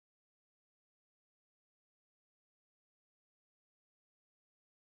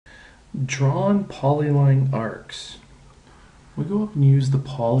Drawn polyline arcs. We go up and use the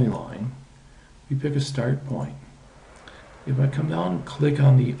polyline. We pick a start point. If I come down and click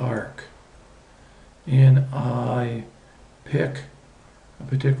on the arc and I pick a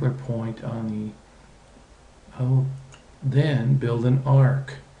particular point on the, I'll then build an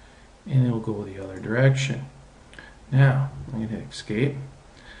arc and it will go the other direction. Now I'm going to hit escape.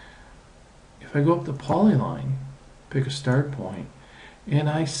 If I go up the polyline, pick a start point, and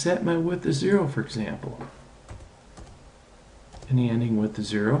I set my width to 0, for example, and the ending width to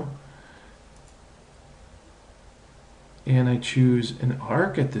 0, and I choose an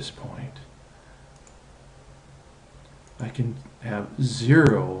arc at this point, I can have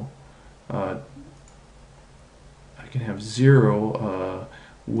 0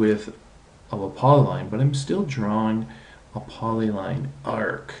 width of a polyline, but I'm still drawing a polyline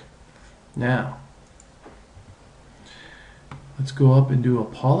arc. Now let's go up and do a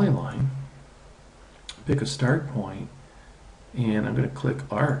polyline, pick a start point, and I'm going to click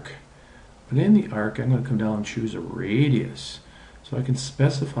arc. But in the arc, I'm going to come down and choose a radius. So I can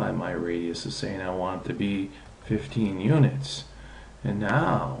specify my radius as saying I want it to be 15 units. And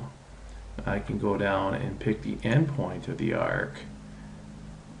now I can go down and pick the end point of the arc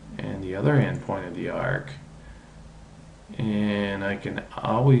and the other end point of the arc. And I can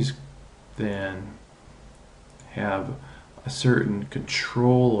always then have a certain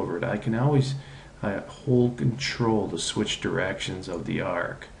control over it. I can always hold control to switch directions of the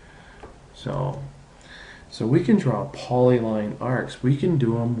arc. So we can draw polyline arcs. We can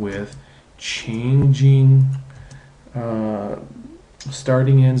do them with changing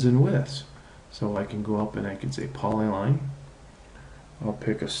starting ends and widths. So I can go up and I can say polyline. I'll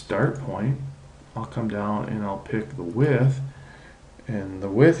pick a start point. I'll come down and I'll pick the width. And the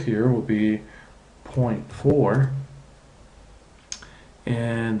width here will be 0.4.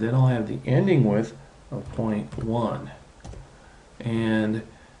 And then I'll have the ending width of 0.1. And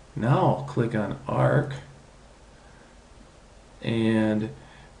now I'll click on arc, and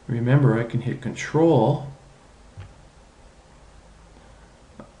remember I can hit control.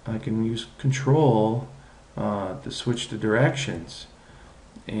 I can use control to switch the directions,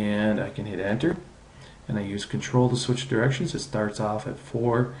 and I can hit enter, and I use control to switch directions. It starts off at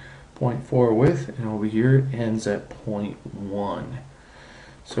 4.4 width, and over here it ends at 0.1.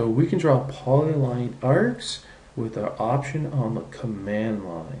 So we can draw polyline arcs with our option on the command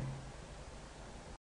line.